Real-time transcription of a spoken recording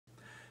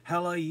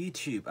Hello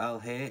YouTube, Al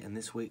here, and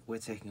this week we're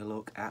taking a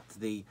look at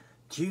the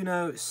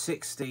Juno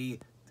 60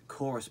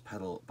 chorus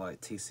pedal by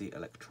TC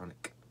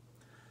Electronic.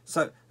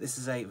 So this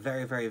is a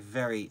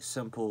very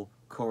simple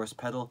chorus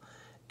pedal.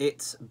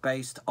 It's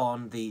based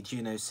on the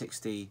Juno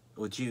 60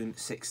 or June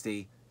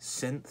 60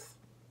 synth,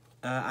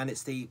 and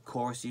it's the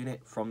chorus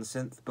unit from the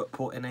synth but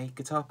put in a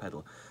guitar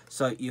pedal.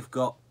 So you've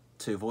got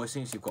two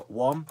voicings, you've got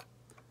one,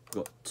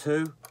 you've got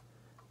two,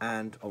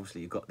 and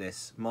obviously you've got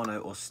this mono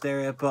or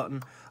stereo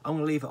button. I'm going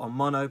to leave it on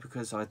mono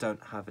because I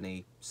don't have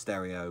any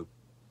stereo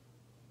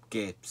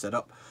gear set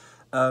up.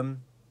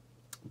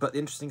 But the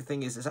interesting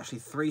thing is there's actually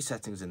three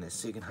settings in this.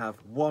 So you can have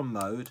one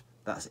mode,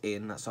 that's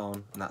in, that's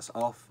on, and that's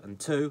off, and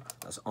two,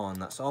 that's on,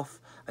 that's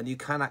off. And you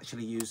can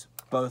actually use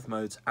both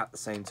modes at the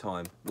same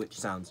time, which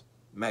sounds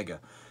mega.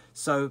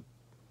 So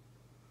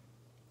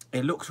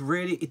it looks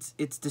really,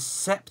 it's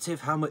deceptive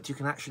how much you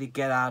can actually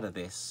get out of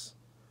this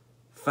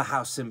for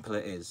how simple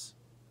it is.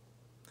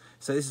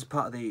 So this is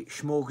part of the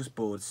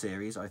Smorgasbord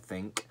series, I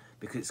think,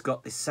 because it's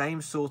got the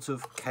same sort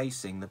of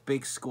casing, the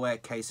big square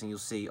casing you'll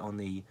see on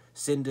the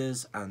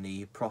Cinders and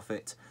the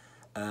Prophet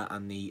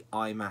and the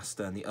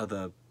iMaster and the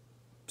other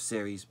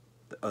series,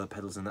 the other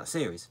pedals in that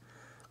series.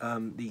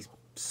 The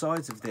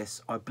sides of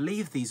this, I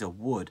believe these are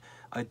wood.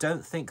 I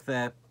don't think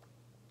they're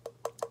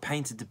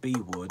painted to be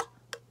wood.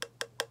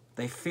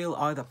 They feel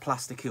either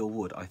plasticky or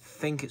wood. I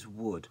think it's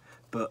wood,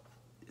 but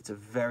it's a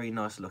very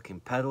nice looking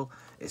pedal.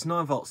 It's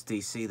 9 volts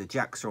DC, the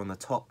jacks are on the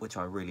top, which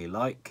I really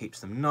like, keeps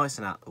them nice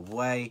and out of the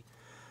way.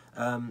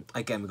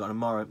 Again, we've got a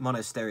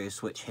mono stereo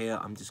switch here.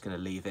 I'm just going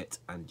to leave it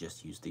and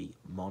just use the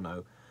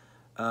mono.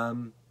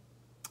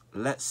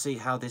 Let's see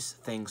how this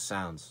thing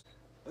sounds.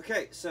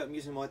 Okay, so I'm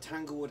using my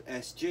Tanglewood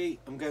SG.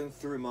 I'm going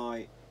through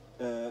my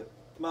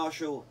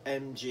Marshall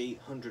MG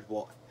 100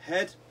 watt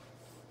head.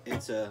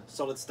 It's a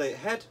solid state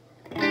head,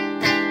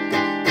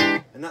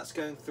 and that's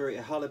going through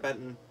a Harley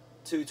Benton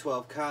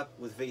 212 cab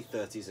with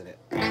V30s in it.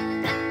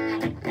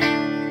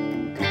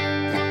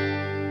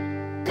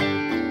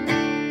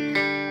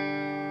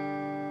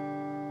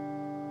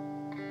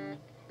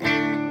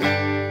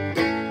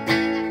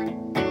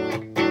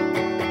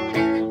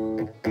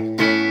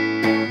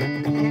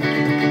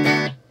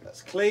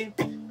 That's clean.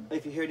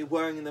 If you hear any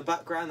whirring in the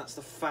background, that's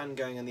the fan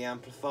going in the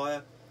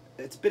amplifier.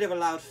 It's a bit of a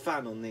loud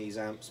fan on these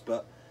amps,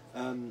 but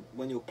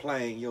when you're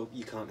playing, you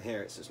can't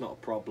hear it, so it's not a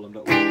problem.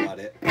 Don't worry about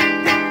it.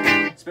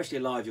 Especially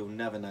live, you'll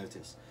never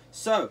notice.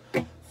 So,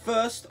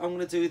 first, I'm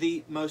going to do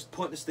the most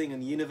pointless thing in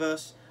the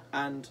universe,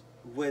 and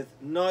with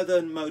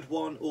neither mode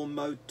 1 or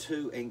mode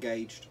 2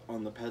 engaged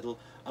on the pedal,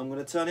 I'm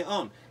going to turn it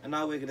on. And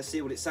now we're going to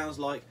see what it sounds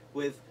like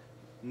with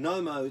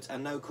no modes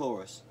and no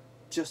chorus,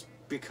 just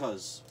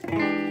because.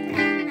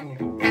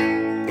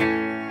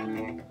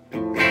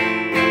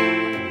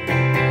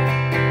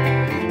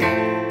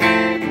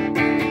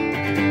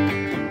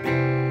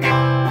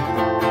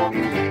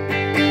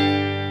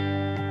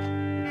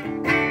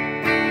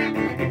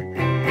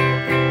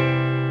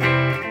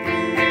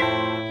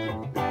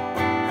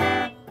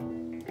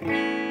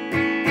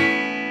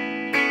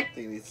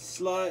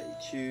 Slightly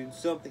tuned,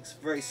 something's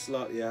very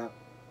slightly out.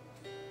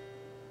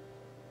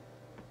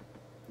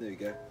 There we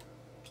go.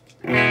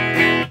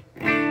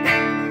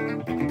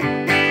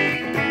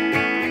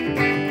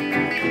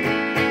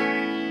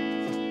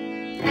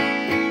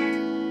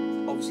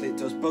 Obviously it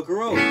does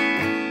bugger all.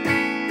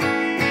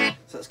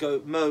 So let's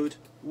go mode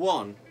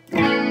 1.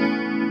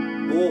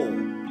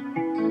 Or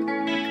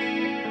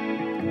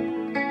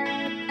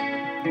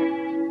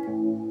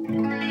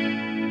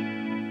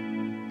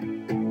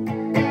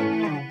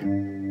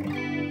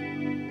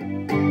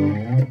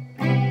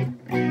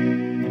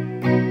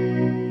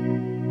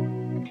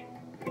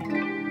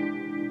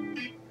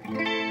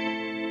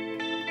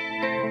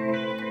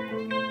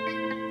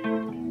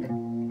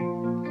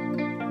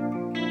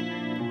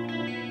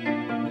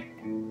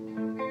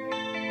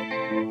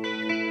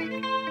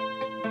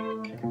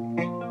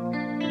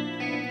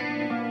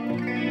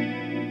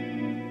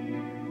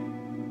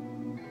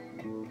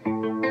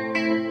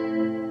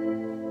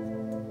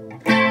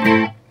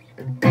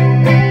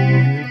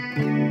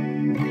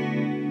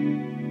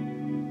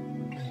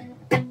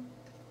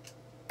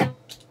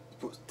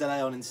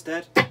delay on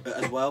instead,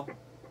 as well.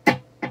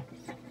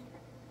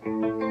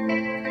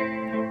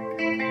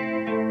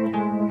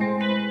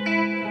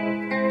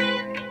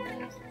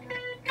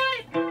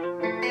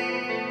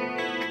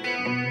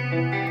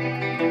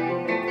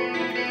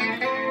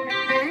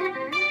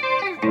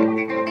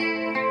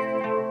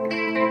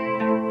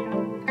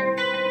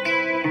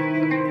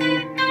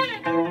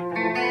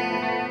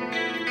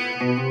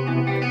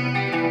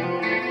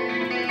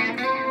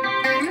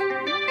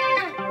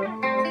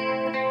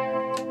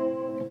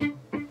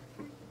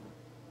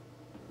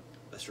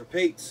 Let's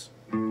repeat.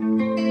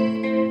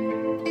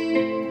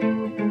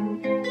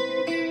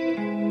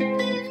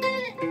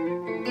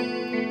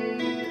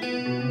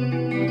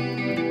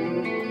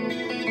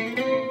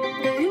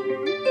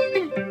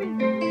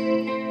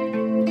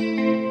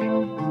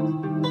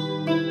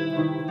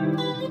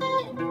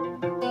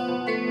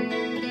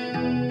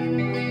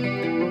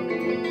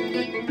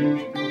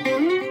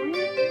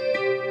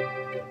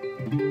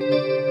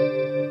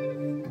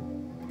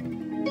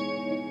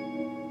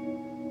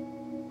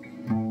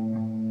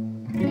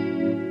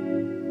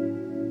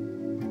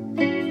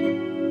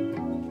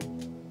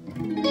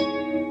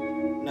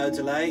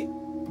 delay.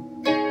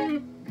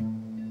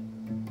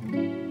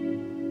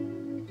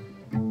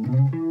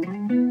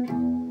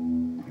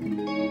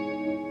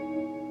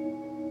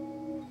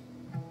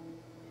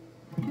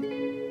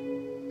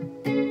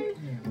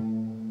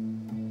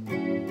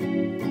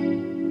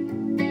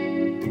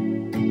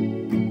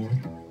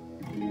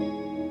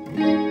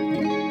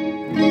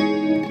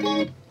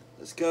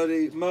 Let's go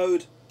to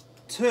mode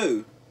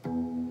 2.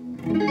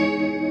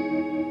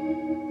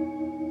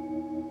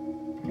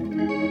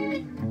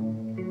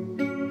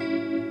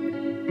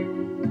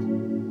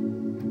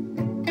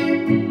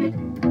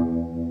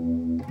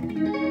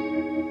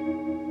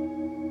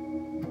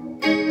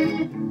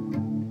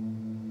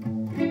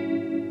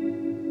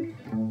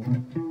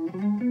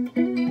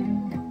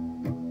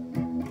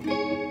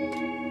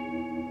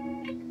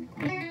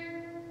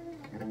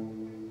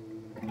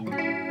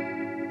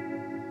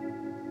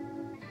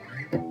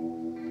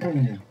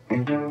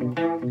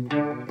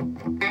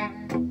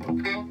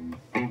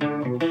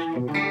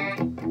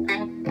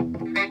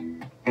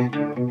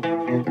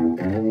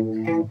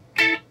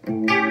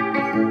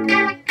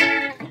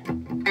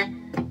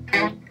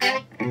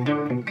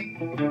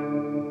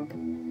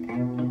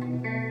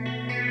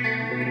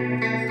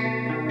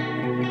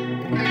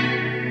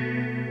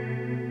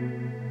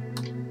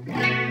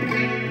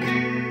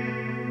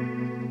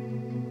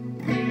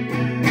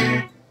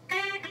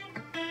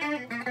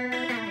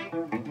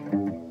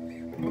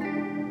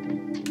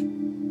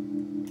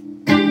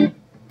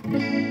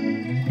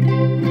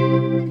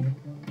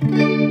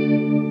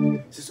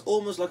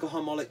 Almost like a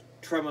harmonic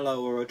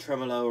tremolo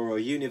or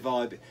a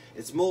univibe.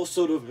 It's more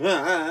sort of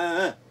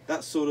that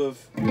sort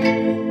of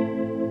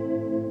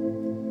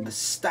a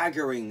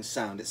staggering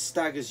sound. It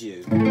staggers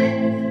you.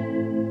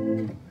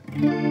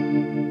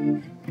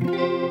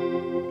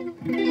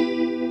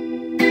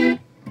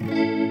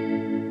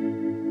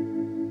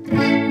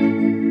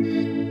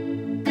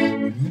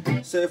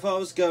 So if I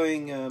was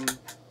going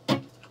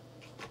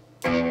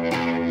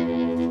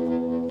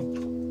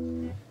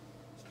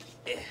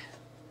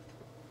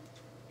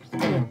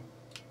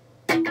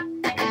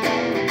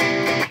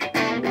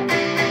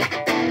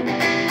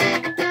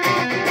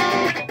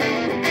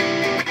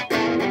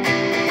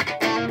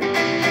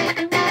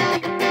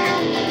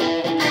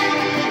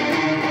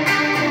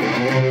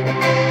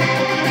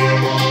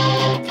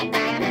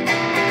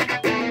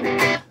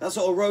that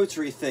sort of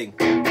rotary thing.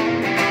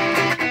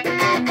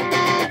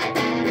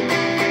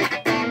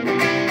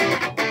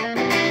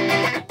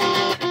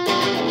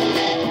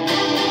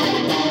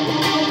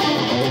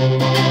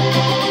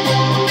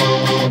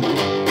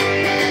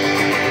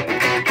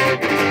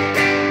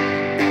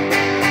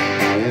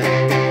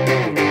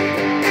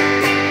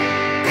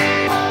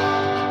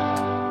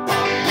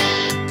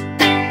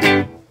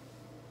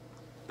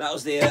 That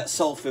was the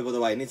sol fib, by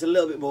the way. It needs a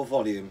little bit more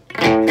volume.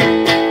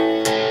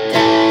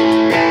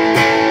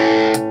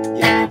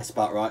 Yeah, that's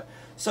about right.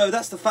 So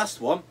that's the fast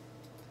one.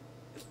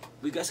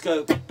 Let's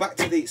go back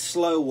to the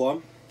slow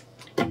one.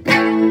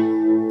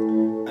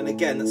 And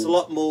again, that's a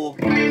lot more.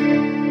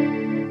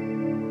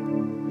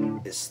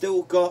 It's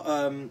still got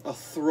a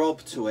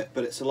throb to it,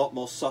 but it's a lot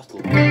more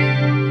subtle.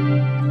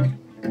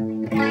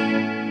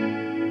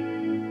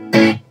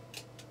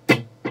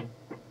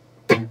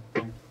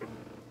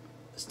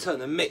 Turn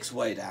the mix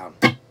way down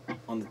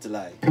on the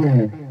delay.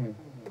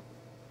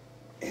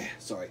 Yeah,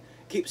 sorry.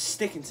 Keeps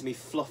sticking to me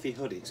fluffy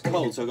hoodie. It's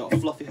cold, so I've got a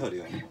fluffy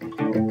hoodie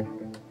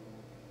on.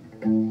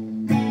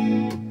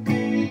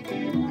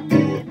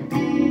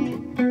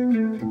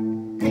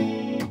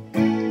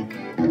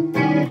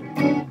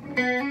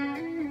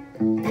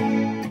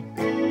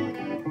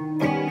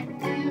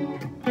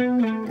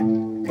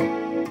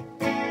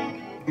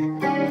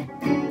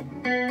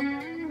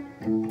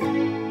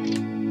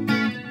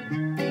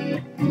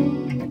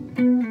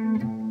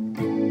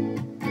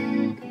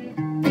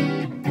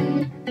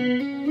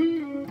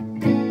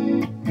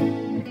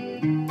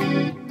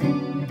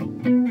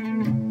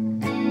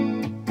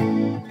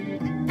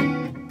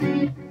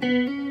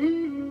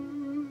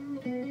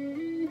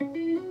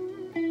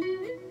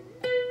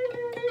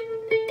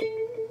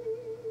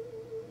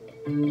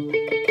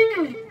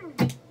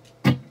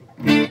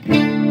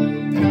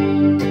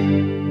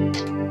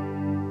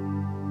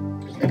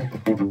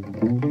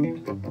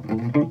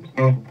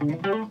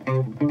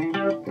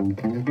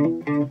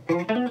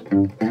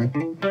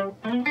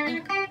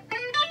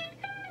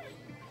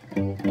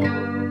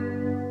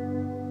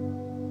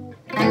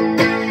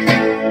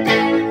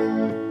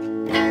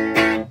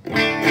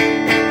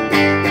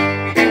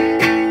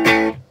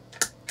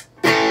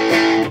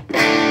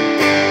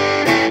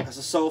 That's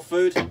a soul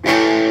food.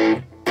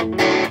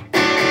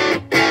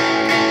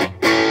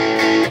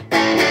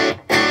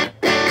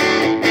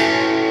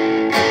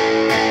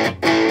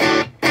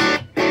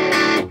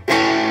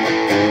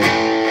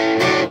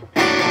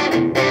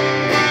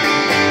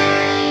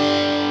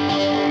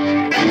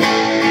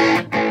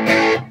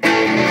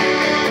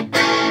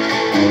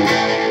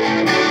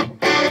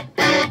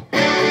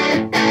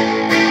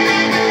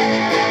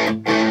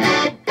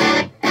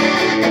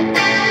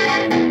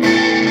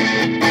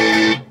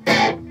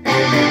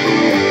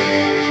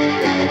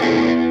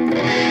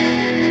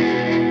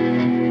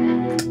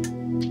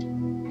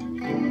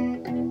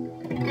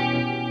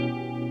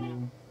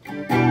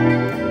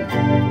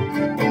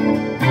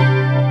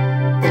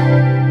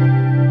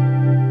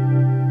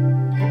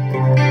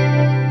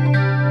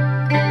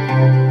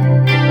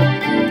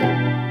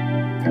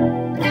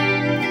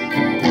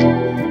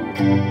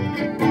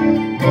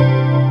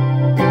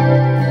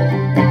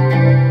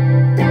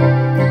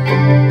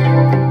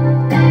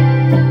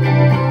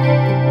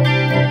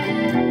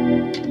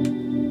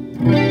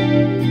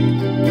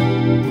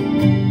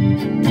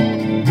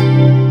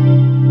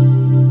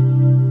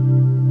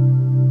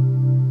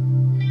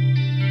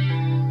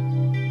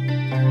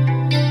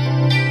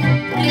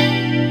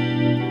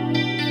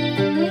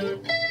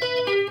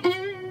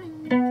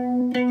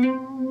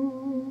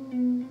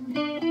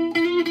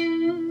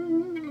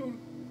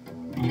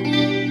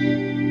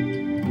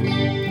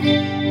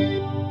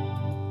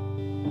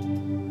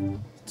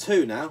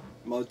 2 now.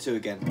 Mode 2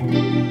 again.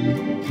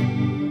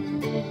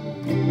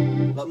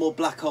 Like more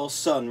black hole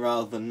sun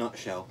rather than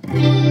nutshell.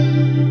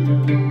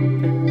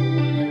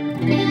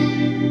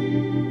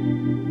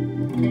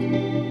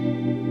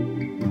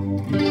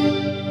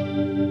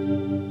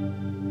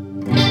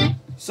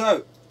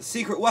 So, the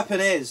secret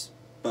weapon is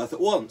both at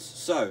once.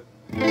 So,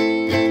 it's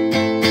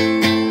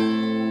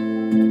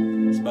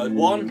mode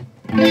 1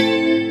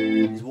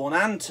 is 1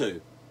 and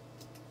 2.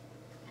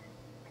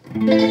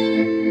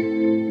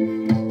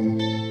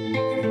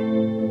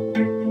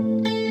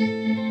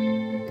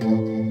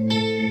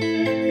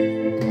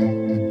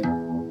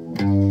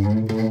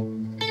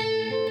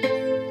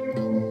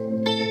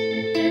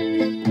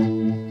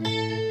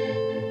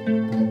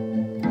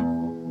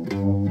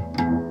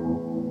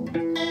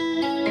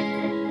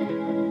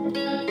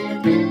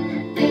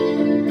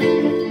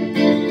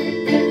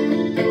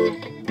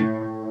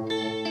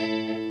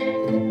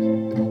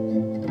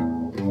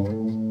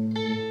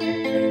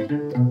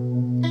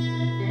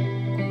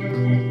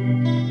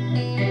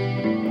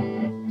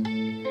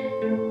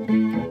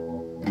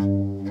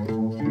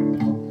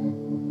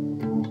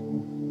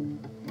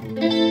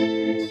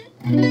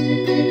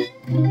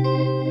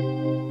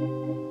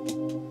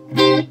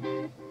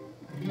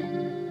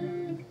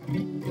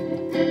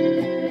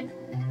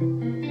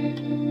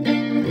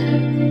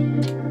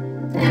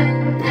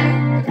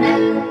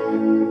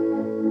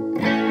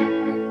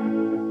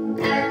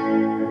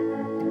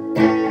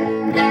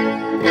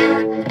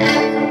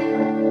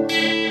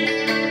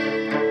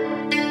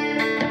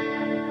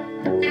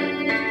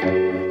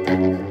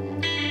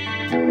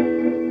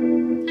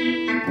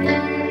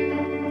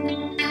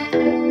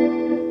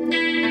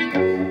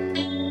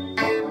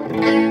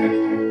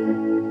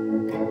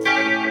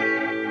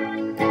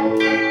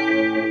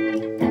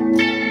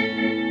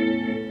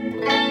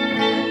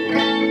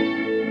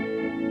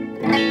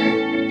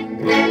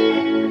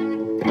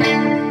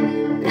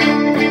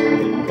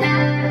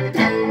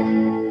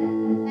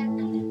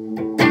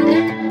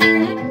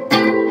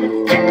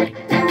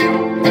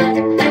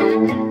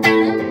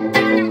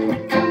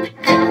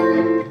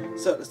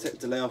 So let's take the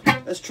delay off.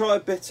 Let's try a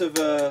bit of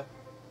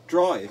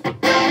drive.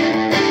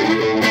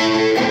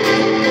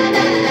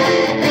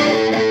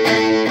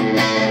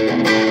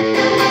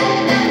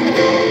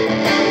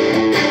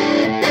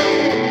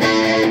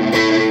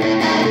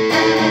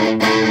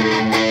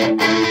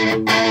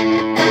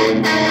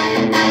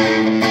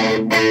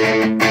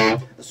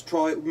 Let's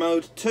try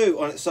mode 2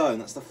 on its own.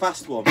 That's the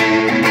fast one.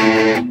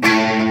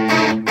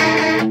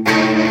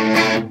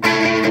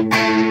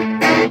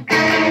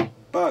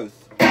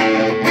 Both.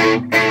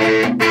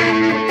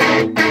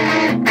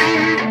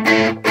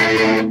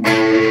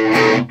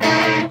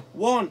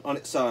 One on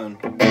its own.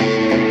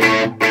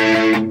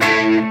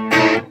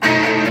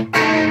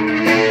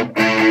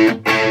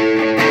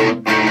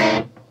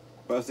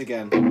 Both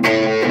again.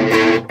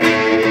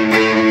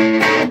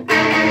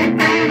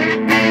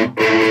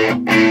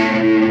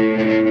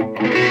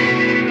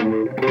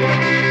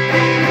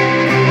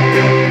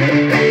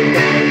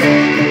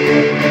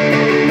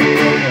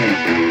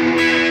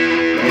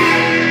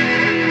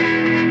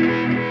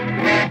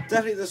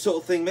 Definitely the sort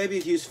of thing maybe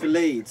you'd use for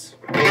leads.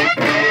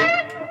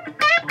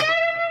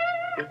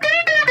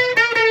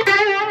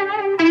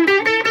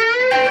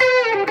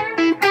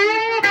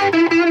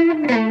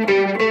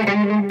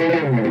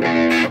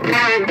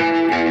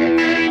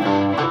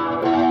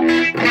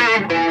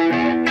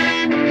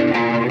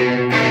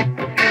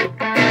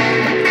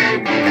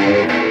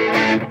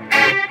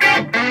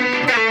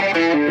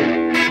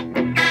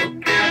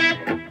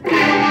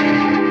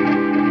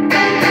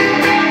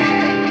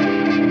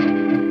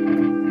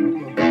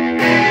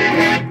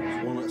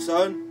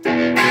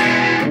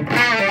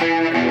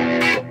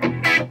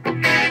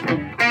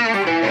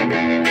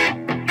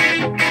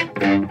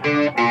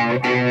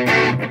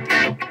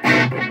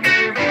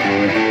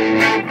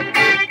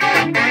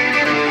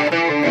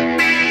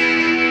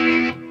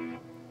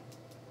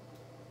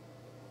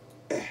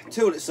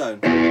 Two on its own.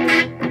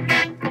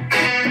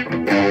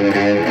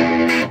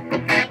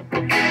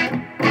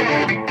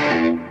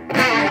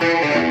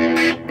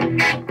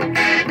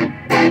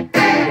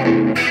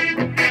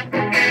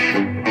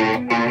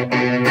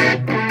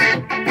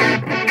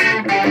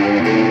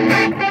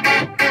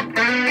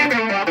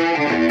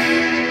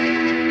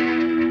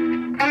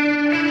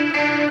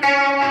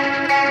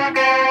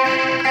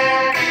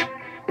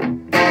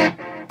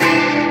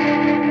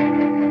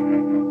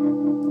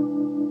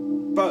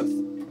 Both.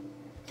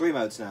 3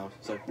 modes now.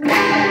 So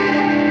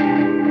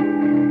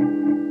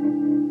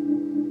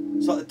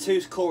it's like the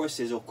 2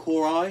 choruses or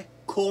chori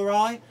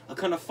are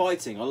kind of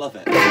fighting. I love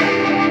it.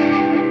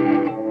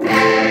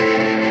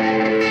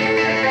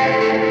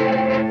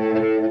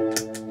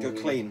 Go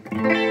clean.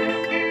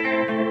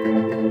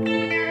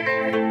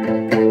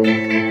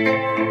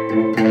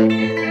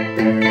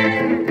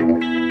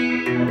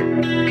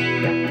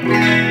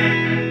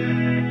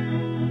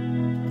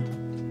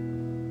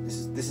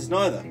 This is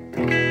neither.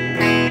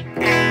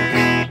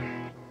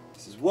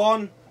 This is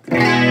 1.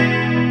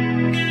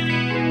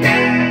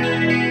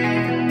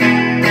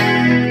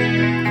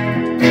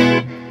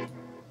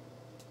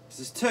 This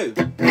is 2.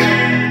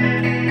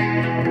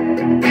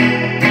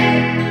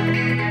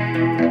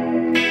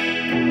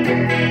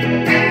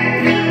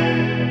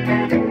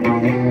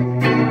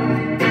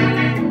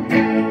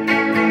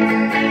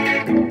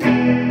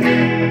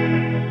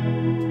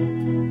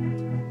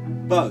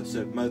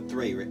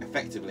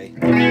 consecutively.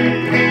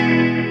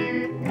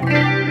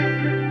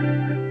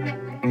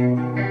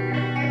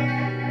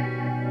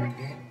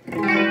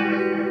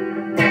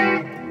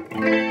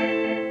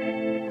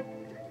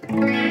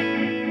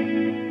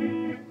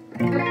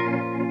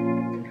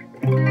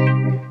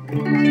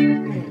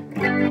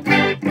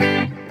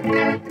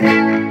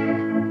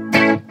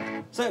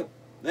 So,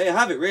 there you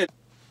have it, really.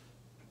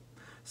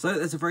 So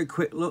there's a very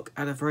quick look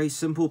at a very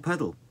simple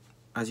pedal.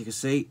 As you can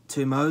see,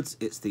 2 modes.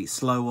 It's the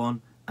slow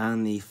one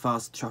and the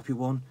fast choppy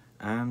one,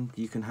 and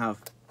you can have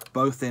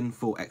both in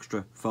for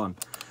extra fun.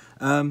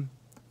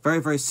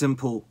 Very, very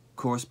simple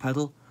chorus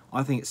pedal.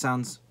 I think it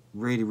sounds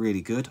really,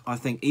 really good. I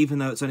think even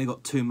though it's only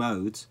got 2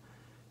 modes,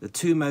 the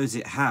 2 modes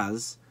it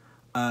has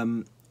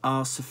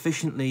are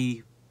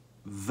sufficiently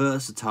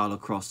versatile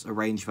across a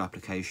range of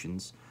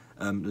applications.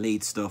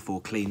 Lead stuff or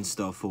clean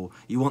stuff, or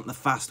you want the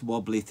fast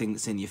wobbly thing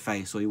that's in your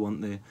face, or you want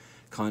the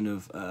kind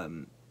of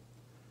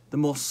the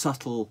more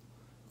subtle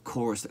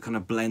chorus that kind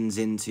of blends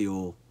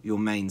into your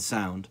main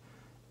sound.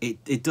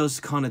 It does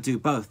kind of do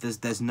both.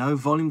 There's no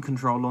volume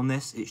control on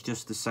this. It's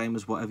just the same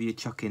as whatever you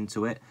chuck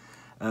into it.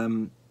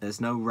 There's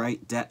no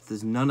rate, depth,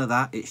 there's none of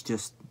that. It's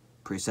just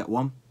preset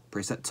 1,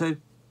 preset 2,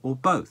 or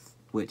both,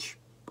 which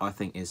I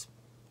think is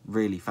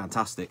really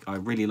fantastic. I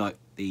really like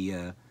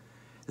the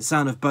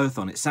sound of both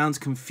on it. Sounds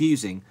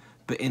confusing,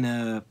 but in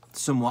a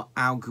somewhat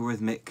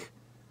algorithmic,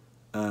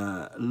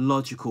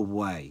 logical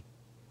way.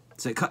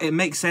 So it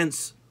makes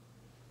sense.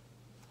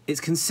 It's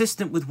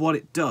consistent with what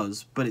it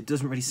does, but it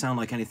doesn't really sound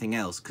like anything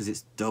else because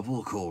it's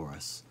double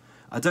chorus.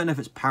 I don't know if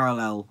it's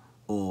parallel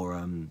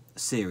or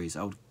series.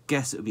 I would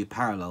guess it would be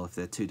parallel if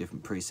they're 2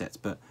 different presets,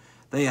 but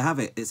there you have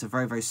it. It's a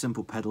very, very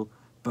simple pedal,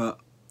 but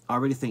I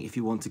really think if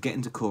you want to get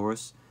into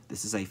chorus,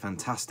 this is a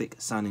fantastic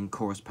sounding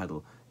chorus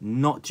pedal.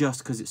 Not just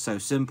because it's so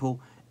simple,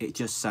 it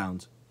just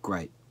sounds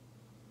great.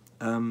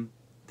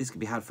 This could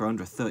be had for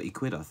under 30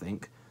 quid, I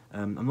think.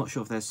 I'm not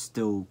sure if they're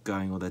still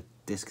going or they're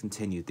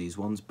discontinued, these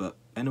ones, but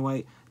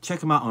anyway, check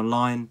them out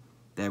online.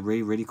 They're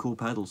really, really cool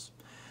pedals.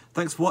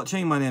 Thanks for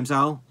watching. My name's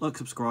Al. Like,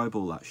 subscribe,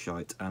 all that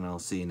shite, and I'll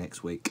see you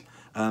next week.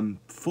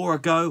 Before I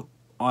go,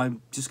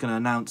 I'm just going to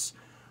announce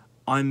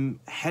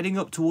I'm heading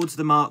up towards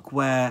the mark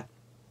where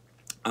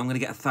I'm going to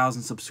get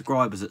 1,000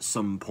 subscribers at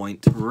some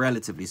point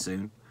relatively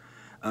soon,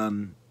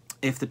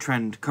 if the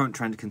current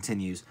trend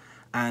continues,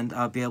 and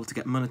I'll be able to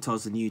get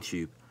monetized on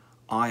YouTube.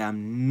 I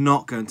am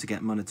not going to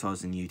get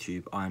monetized on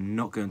YouTube. I am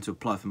not going to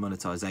apply for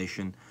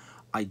monetization.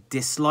 I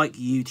dislike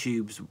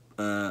YouTube's.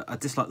 I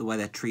dislike the way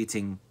they're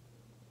treating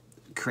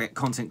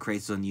content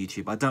creators on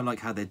YouTube. I don't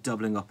like how they're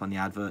doubling up on the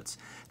adverts.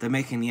 They're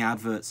making the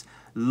adverts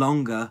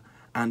longer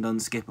and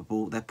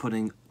unskippable. They're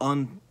putting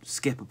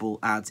unskippable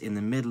ads in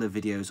the middle of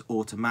videos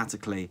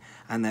automatically,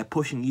 and they're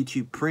pushing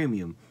YouTube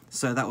Premium.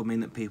 So that would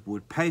mean that people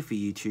would pay for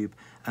YouTube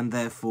and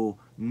therefore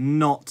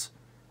not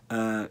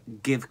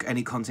give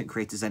any content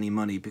creators any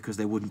money because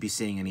they wouldn't be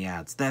seeing any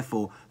ads.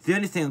 Therefore, the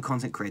only thing a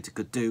content creator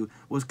could do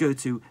was go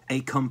to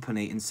a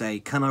company and say,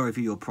 can I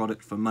review your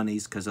product for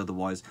monies, because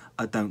otherwise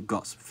I don't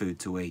got food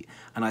to eat.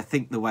 And I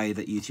think the way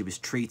that YouTube is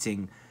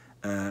treating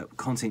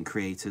content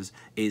creators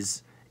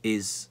is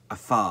a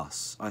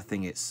farce. I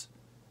think it's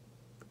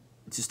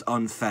just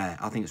unfair.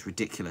 I think it's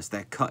ridiculous.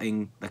 They're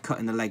cutting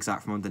the legs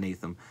out from underneath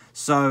them.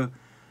 So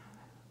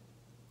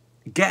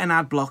get an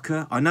ad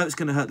blocker. I know it's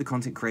going to hurt the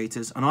content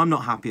creators, and I'm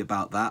not happy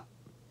about that,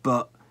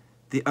 but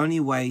the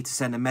only way to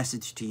send a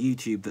message to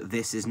YouTube that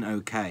this isn't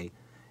okay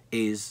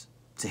is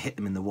to hit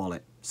them in the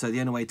wallet. So the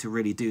only way to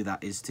really do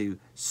that is to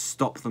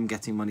stop them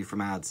getting money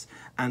from ads.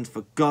 And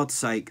for God's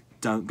sake,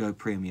 don't go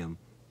premium,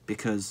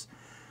 because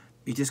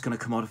you're just going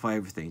to commodify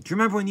everything. Do you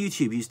remember when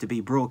YouTube used to be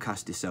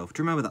broadcast yourself?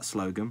 Do you remember that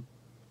slogan?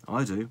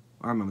 I do.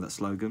 I remember that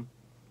slogan.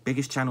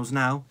 Biggest channels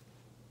now,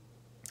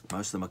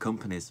 most of them are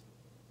companies.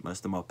 Most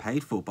of them are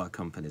paid for by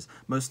companies.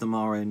 Most of them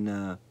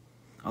are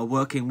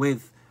working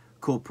with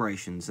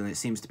corporations, and it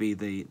seems to be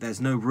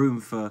there's no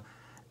room for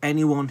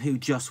anyone who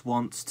just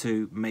wants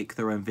to make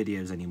their own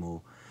videos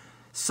anymore.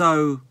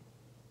 So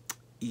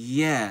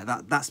yeah,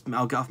 that's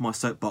I'll get off my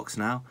soapbox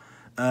now.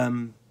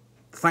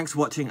 Thanks for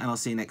watching, and I'll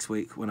see you next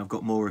week when I've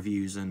got more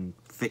reviews and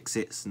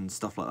fix-its and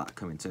stuff like that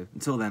coming too.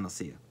 Until then, I'll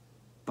see you.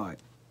 Bye.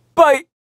 Bye.